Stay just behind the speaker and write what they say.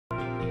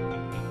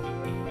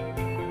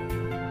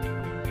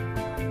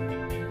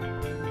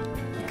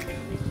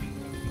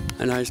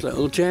A nice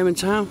little German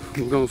town.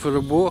 We're going for a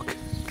walk.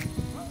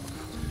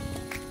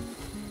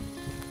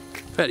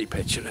 Very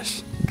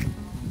picturesque.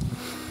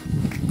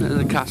 There's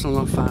a castle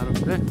not far up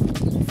there.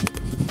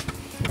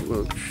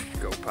 We'll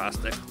go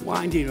past it.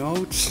 Windy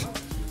roads.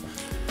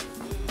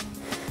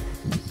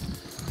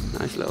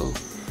 Nice little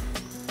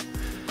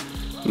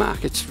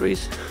market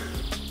street.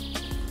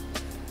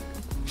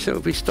 So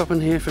we'll be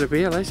stopping here for a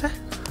beer later.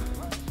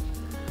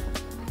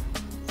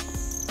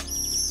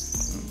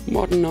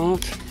 Modern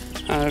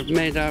art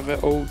made out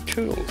of old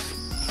tools.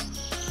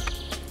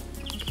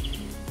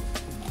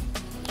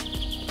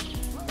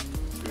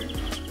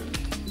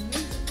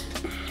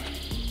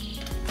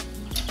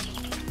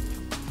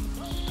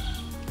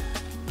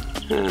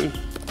 And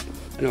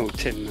an old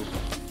timber.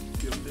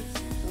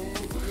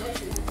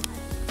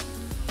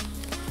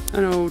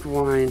 An old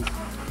wine.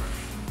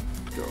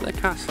 The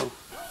castle.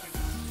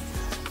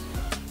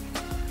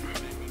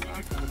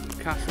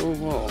 Castle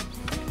wall.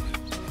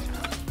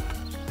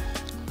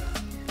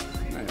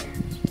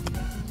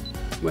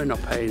 We're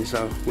not paying,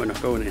 so we're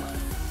not going in.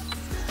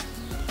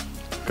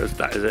 Because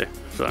that is it.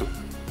 So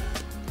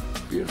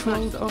beautiful.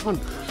 Nice on.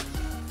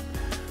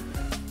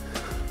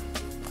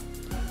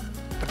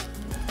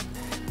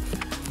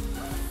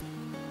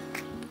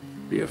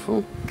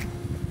 Beautiful.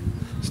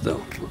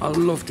 Still, I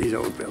love these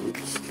old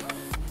buildings.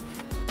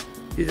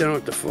 You don't know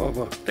what they're for,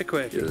 but they're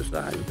quite the other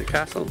side of the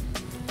castle.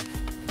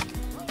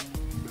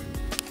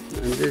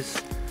 And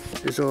this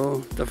is all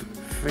the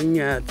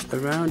vineyards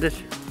around it.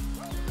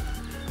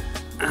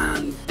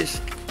 And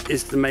this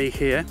is the make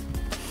here.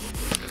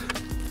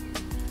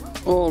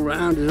 All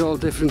round is all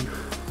different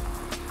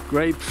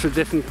grapes for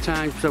different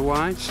types of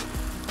wines.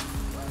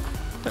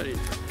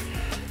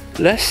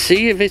 Let's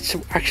see if it's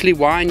actually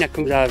wine that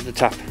comes out of the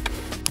tap.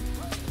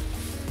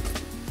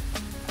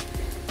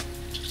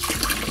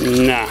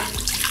 Nah.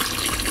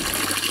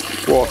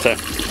 Water.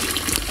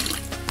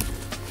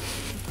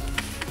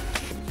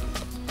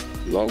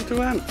 Loads of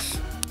ants.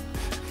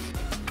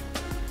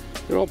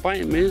 They're all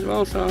biting me as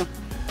well, so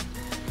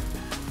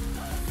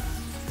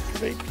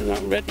they're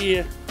not ready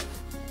yet.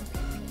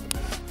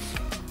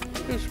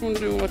 I'm just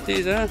wondering what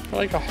these are. They're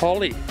like a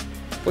holly,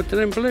 but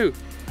they're in blue.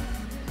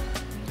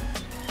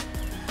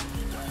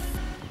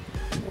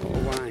 Oh,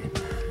 wine.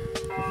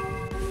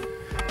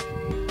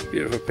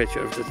 Beautiful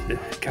picture of the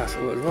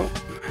castle as well.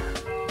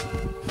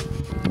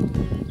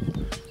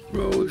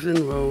 Rows and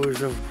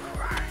rows of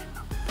wine.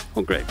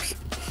 Oh, grapes.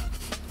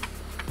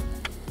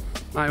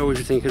 I always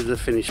think of the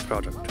finished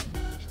product.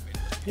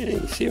 Yeah,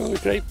 you see all the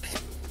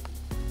grapes.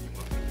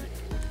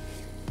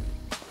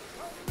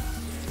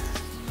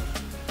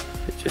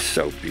 It's just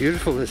so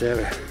beautiful, this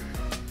area.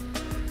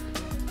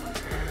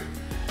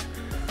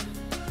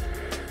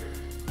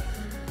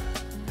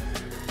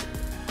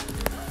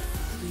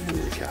 And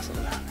the castle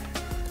down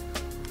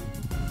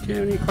there.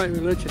 Germany quite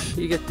religious.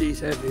 You get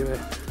these everywhere.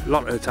 A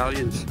lot of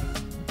Italians.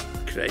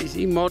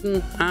 Crazy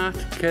modern art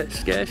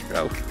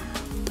scarecrow.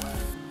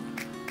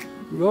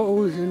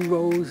 Rows and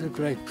rows of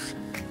grapes.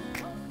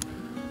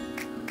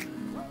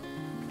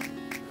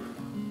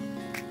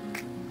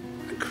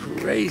 A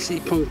crazy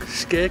punk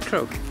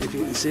scarecrow, if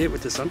you can see it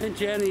with the sun. In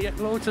Germany, you get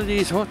loads of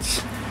these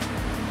huts.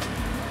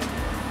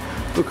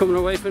 We're coming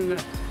away from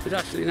it's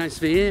actually nice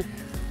to be here.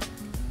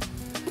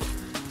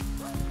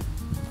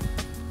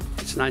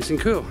 It's nice and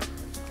cool.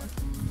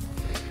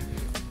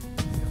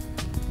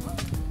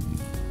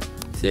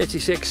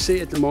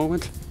 36°C at the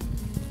moment.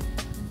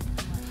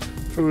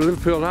 From a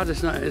Liverpool lad,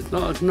 it's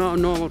not a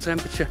normal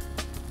temperature.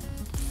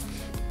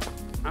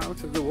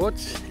 Out of the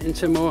woods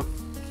into more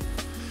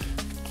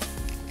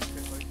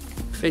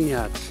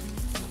vineyards.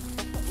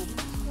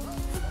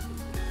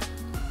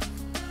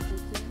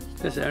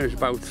 This area is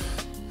about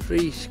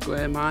 3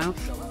 square miles.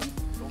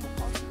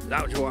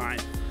 That's wine.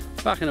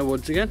 Back in the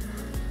woods again.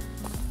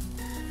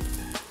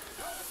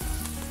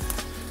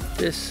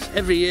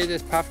 Every year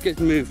this path gets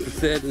moved a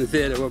third and a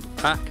third of a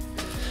back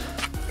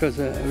because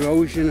of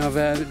erosion of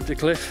the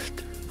cliff.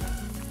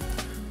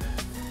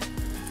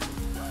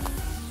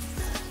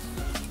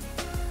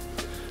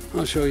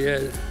 I'll show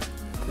you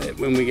it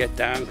when we get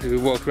down because we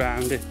walk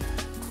around it.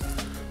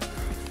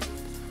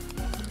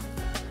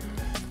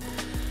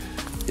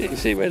 You can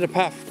see where the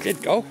path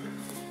did go.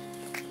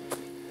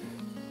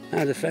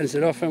 Now they fence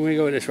it off and we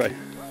go this way.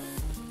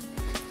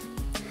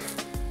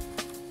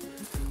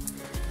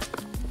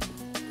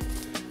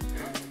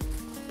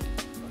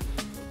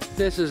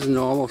 This is a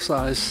normal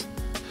size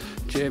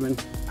German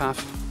path.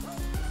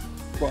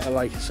 Why I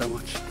like it so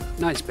much.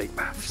 Nice big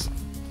paths.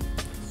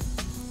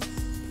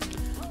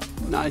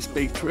 Nice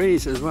big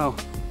trees as well.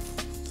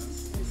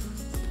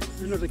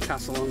 Another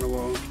castle on the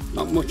wall.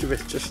 Not much of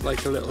it, just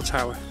like a little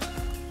tower.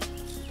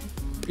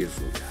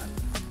 Beautiful garden.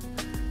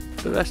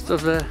 The rest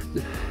of the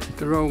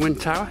Roman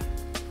tower.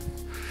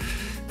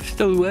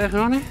 Still working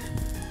on it.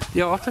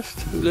 The artist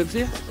who lives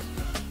here.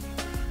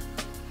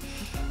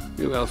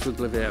 Who else would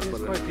live here? It's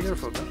quite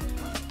beautiful.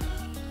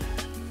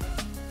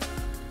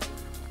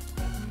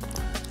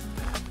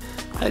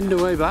 Heading the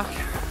way back.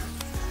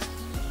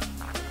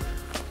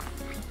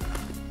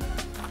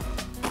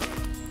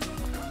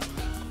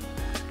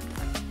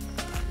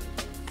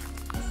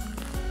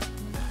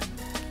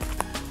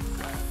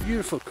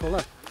 beautiful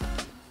colour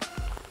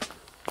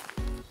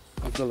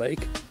of the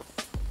lake.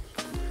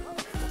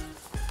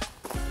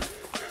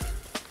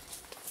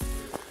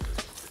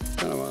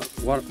 Don't know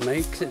what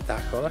makes it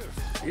that colour.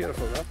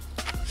 Beautiful though.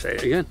 Say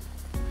it again.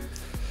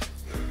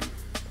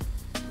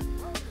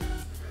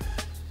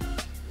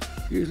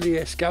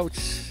 Usually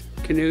scouts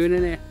canoeing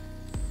in here,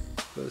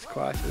 but it's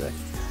quiet today.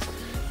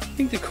 I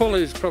think the colour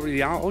is probably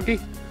the algae.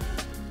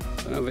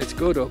 I don't know if it's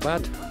good or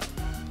bad.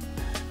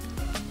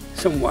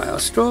 Some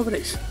wild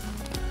strawberries.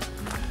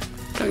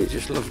 Don't you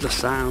just love the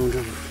sound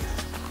of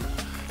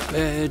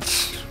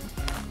birds,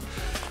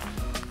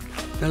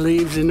 the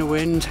leaves in the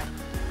wind?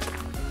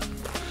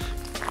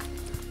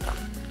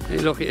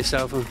 You look at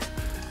yourself and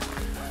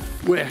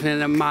working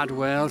in a mad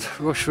world.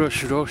 Rush,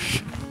 rush,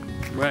 rush.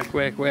 Work,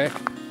 work, work.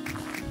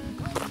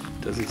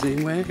 Doesn't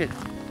seem working.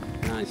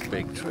 Nice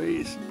big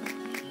trees.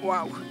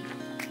 Wow.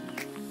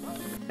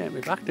 Get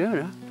me back down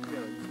now.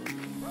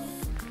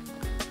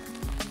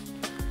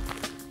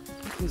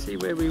 You can see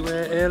where we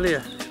were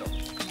earlier.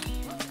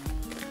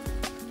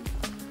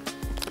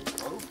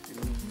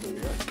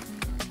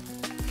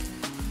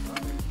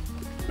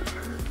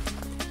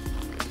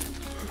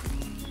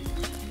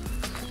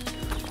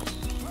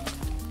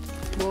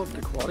 More of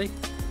the quarry.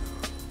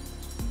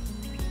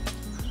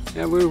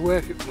 Yeah, we were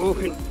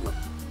walking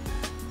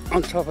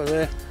on top of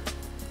there.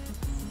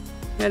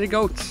 Yeah, the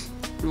goats.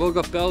 They've all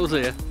got bells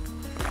here.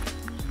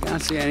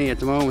 Can't see any at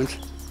the moment.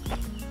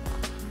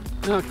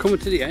 Now coming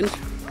to the end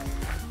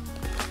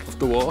of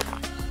the walk.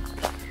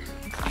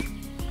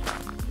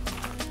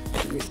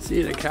 You can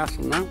see the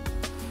castle now.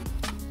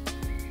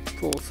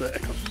 Full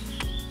circle.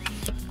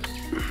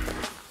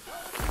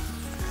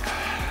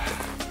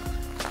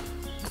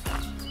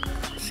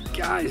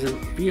 Skies are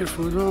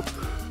beautiful as well.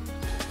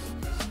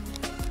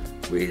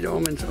 Weird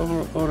omens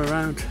all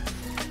around.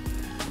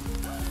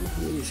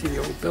 You see the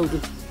old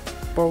building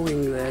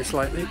bowing there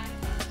slightly.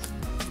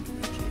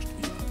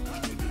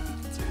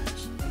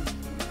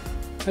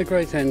 A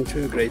great end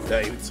to a great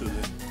day.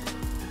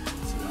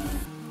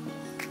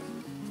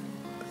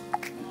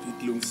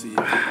 Entwicklungsserie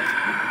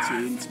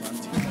 10,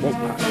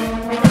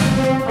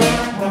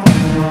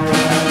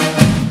 20.